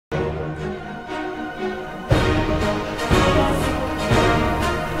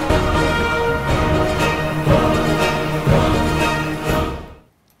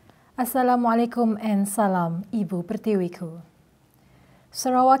Assalamualaikum and salam, Ibu Pertiwiku.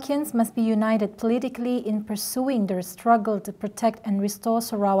 Sarawakians must be united politically in pursuing their struggle to protect and restore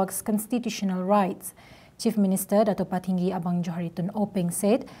Sarawak's constitutional rights. Chief Minister Dato' Patinggi Abang Johari Tun Openg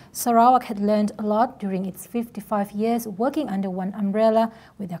said Sarawak had learned a lot during its 55 years working under one umbrella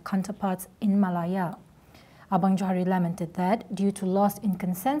with their counterparts in Malaya. Abang Johari lamented that, due to loss in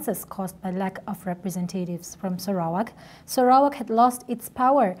consensus caused by lack of representatives from Sarawak, Sarawak had lost its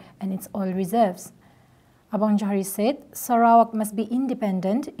power and its oil reserves. Abang Johari said Sarawak must be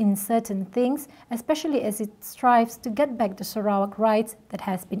independent in certain things, especially as it strives to get back the Sarawak rights that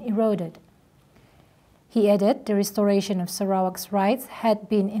has been eroded. He added the restoration of Sarawak's rights had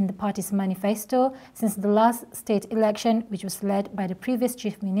been in the party's manifesto since the last state election, which was led by the previous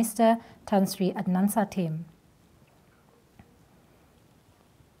Chief Minister, Tan Sri Adnan Satem.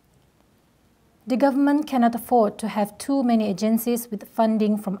 The government cannot afford to have too many agencies with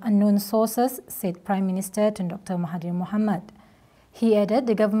funding from unknown sources, said Prime Minister Tun Dr. Mahathir Mohamad. He added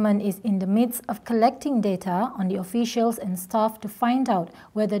the government is in the midst of collecting data on the officials and staff to find out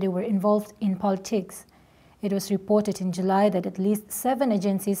whether they were involved in politics. It was reported in July that at least 7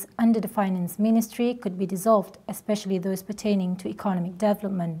 agencies under the Finance Ministry could be dissolved, especially those pertaining to economic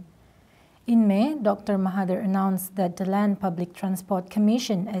development. In May, Dr. Mahathir announced that the Land Public Transport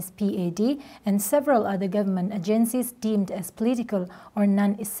Commission (SPAD) and several other government agencies deemed as political or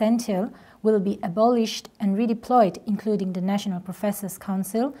non-essential will be abolished and redeployed, including the National Professors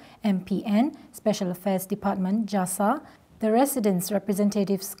Council (MPN), Special Affairs Department (JASA), the Residents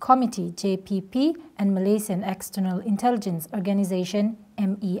Representatives Committee (JPP), and Malaysian External Intelligence Organisation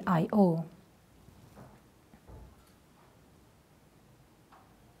 (MEIO).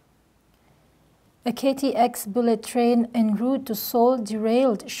 A KTX bullet train en route to Seoul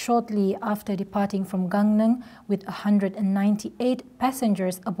derailed shortly after departing from Gangneung with 198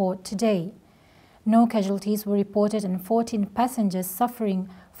 passengers aboard today. No casualties were reported and 14 passengers suffering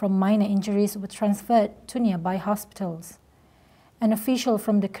from minor injuries were transferred to nearby hospitals. An official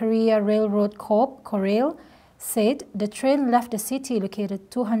from the Korea Railroad Corp, Korail, said the train left the city located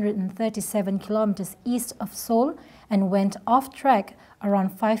 237 kilometers east of Seoul and went off track around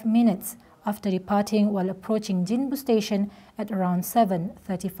 5 minutes after departing while approaching Jinbu Station at around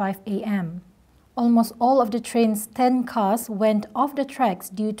 7:35 a.m. Almost all of the train's 10 cars went off the tracks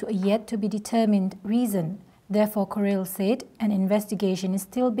due to a yet-to-be-determined reason. Therefore, Korail said an investigation is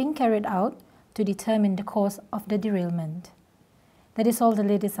still being carried out to determine the cause of the derailment. That is all the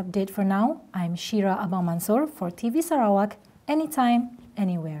latest update for now. I'm Shira Abang Mansur for TV Sarawak, anytime,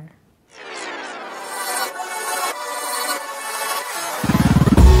 anywhere.